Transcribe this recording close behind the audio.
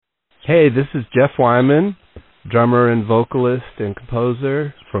Hey, this is Jeff Weinmann, drummer and vocalist and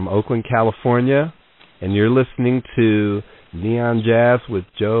composer from Oakland, California, and you're listening to Neon Jazz with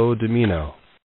Joe Domino.